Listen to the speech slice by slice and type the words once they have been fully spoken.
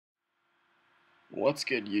What's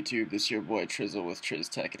good, YouTube? This is your boy Trizzle with Triz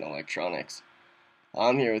Tech and Electronics.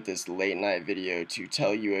 I'm here with this late night video to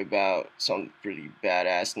tell you about some pretty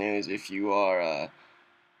badass news if you are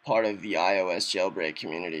part of the iOS jailbreak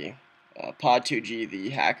community. Pod2G, the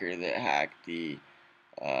hacker that hacked the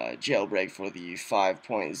jailbreak for the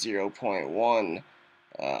 5.0.1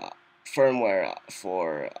 firmware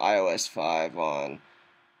for iOS 5 on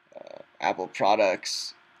Apple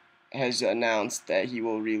products, has announced that he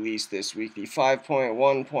will release this week the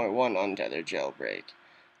 5.1.1 Untethered Jailbreak.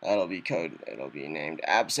 It'll be named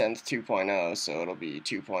Absinthe 2.0, so it'll be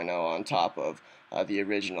 2.0 on top of the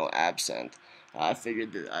original Absinthe. I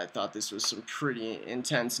thought this was some pretty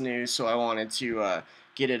intense news, so I wanted to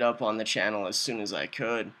get it up on the channel as soon as I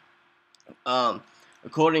could.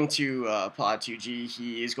 According to Pod2G,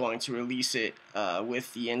 he is going to release it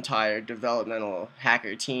with the entire developmental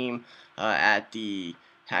hacker team at the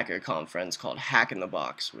hacker conference called Hack in the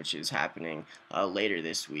Box, which is happening later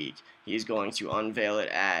this week. He's going to unveil it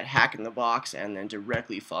at Hack in the Box, and then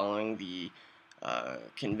directly following the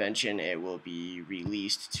convention, it will be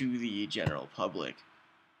released to the general public.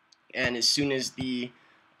 And as soon as the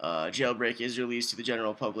jailbreak is released to the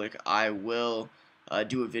general public, I will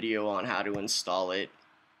do a video on how to install it,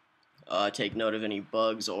 take note of any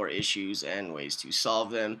bugs or issues and ways to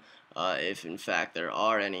solve them, if in fact there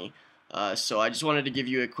are any. So I just wanted to give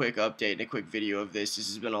you a quick update and a quick video of this. This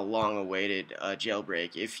has been a long-awaited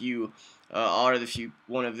jailbreak. If you are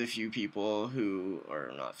one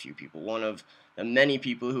of the many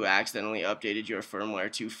people who accidentally updated your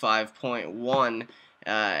firmware to 5.1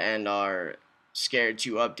 and are scared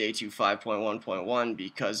to update to 5.1.1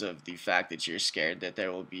 because of the fact that you're scared that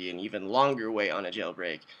there will be an even longer wait on a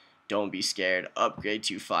jailbreak, don't be scared. Upgrade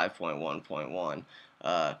to 5.1.1.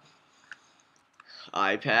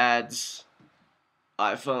 iPads,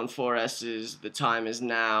 iPhone 4S's, the time is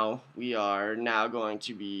now. We are now going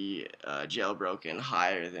to be jailbroken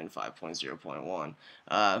higher than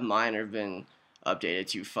 5.0.1. Mine have been updated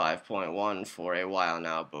to 5.1 for a while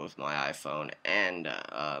now, both my iPhone and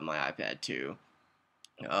my iPad 2.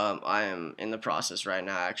 I am in the process right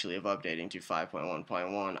now actually of updating to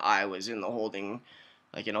 5.1.1. I was in a holding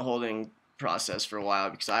process for a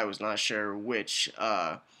while because I was not sure which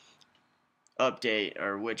update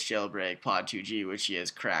or which jailbreak Pod2G, which he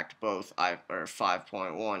has cracked both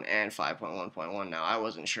 5.1 and 5.1.1 now. I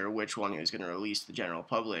wasn't sure which one he was going to release to the general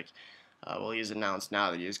public. Well, he has announced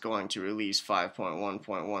now that he is going to release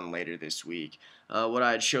 5.1.1 later this week. What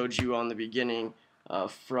I had showed you on the beginning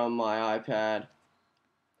from my iPad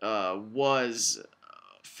was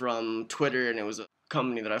from Twitter, and it was a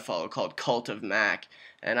company that I follow called Cult of Mac,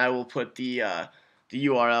 and I will put the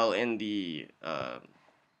URL in the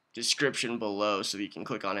description below so you can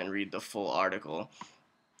click on it and read the full article.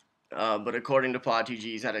 But according to Pod2G,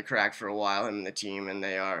 he's had it cracked for a while, him and the team, and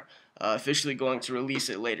they are officially going to release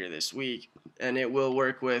it later this week. And it will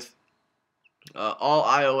work with all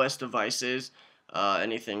iOS devices,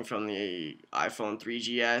 anything from the iPhone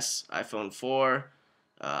 3GS, iPhone 4,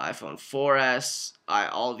 iPhone 4S,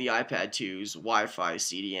 all the iPad 2s, Wi-Fi,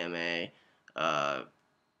 CDMA,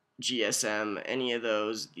 GSM, any of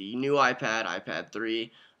those, the new iPad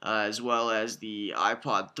 3, as well as the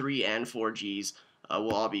iPod 3 and 4Gs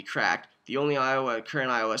will all be cracked. The only current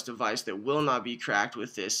iOS device that will not be cracked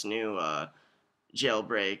with this new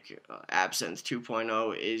jailbreak, Absinthe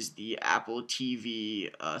 2.0, is the Apple TV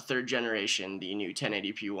 3rd generation, the new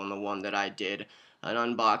 1080p one, the one that I did an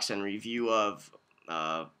unbox and review of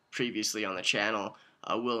previously on the channel,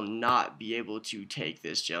 will not be able to take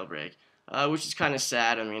this jailbreak, which is kind of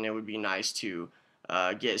sad. I mean, it would be nice to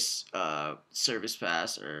get Service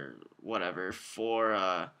Pass or whatever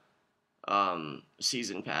for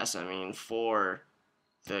Season Pass, I mean, for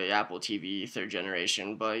the Apple TV 3rd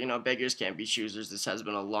generation, but you know, beggars can't be choosers. This has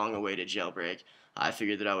been a long-awaited jailbreak. I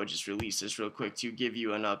figured that I would just release this real quick to give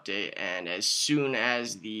you an update, and as soon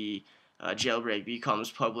as the jailbreak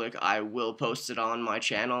becomes public, I will post it on my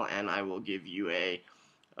channel, and I will give you a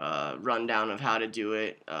rundown of how to do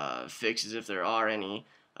it, fixes if there are any,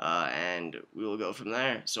 and we will go from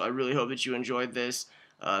there. So I really hope that you enjoyed this.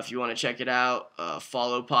 If you want to check it out,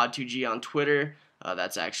 follow Pod2G on Twitter.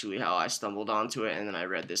 That's actually how I stumbled onto it, and then I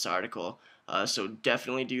read this article. So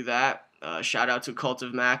definitely do that. Shout out to Cult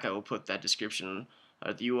of Mac. I will put that description,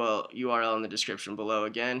 the URL in the description below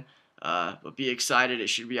again. But be excited. It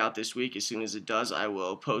should be out this week. As soon as it does, I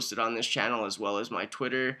will post it on this channel as well as my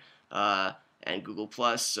Twitter and Google+.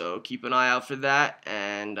 So keep an eye out for that,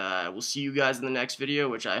 and we'll see you guys in the next video,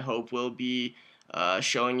 which I hope will be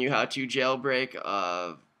showing you how to jailbreak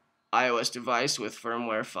iOS device with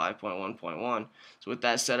firmware 5.1.1. So with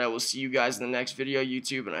that said, I will see you guys in the next video,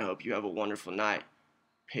 YouTube, and I hope you have a wonderful night.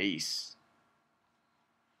 Peace.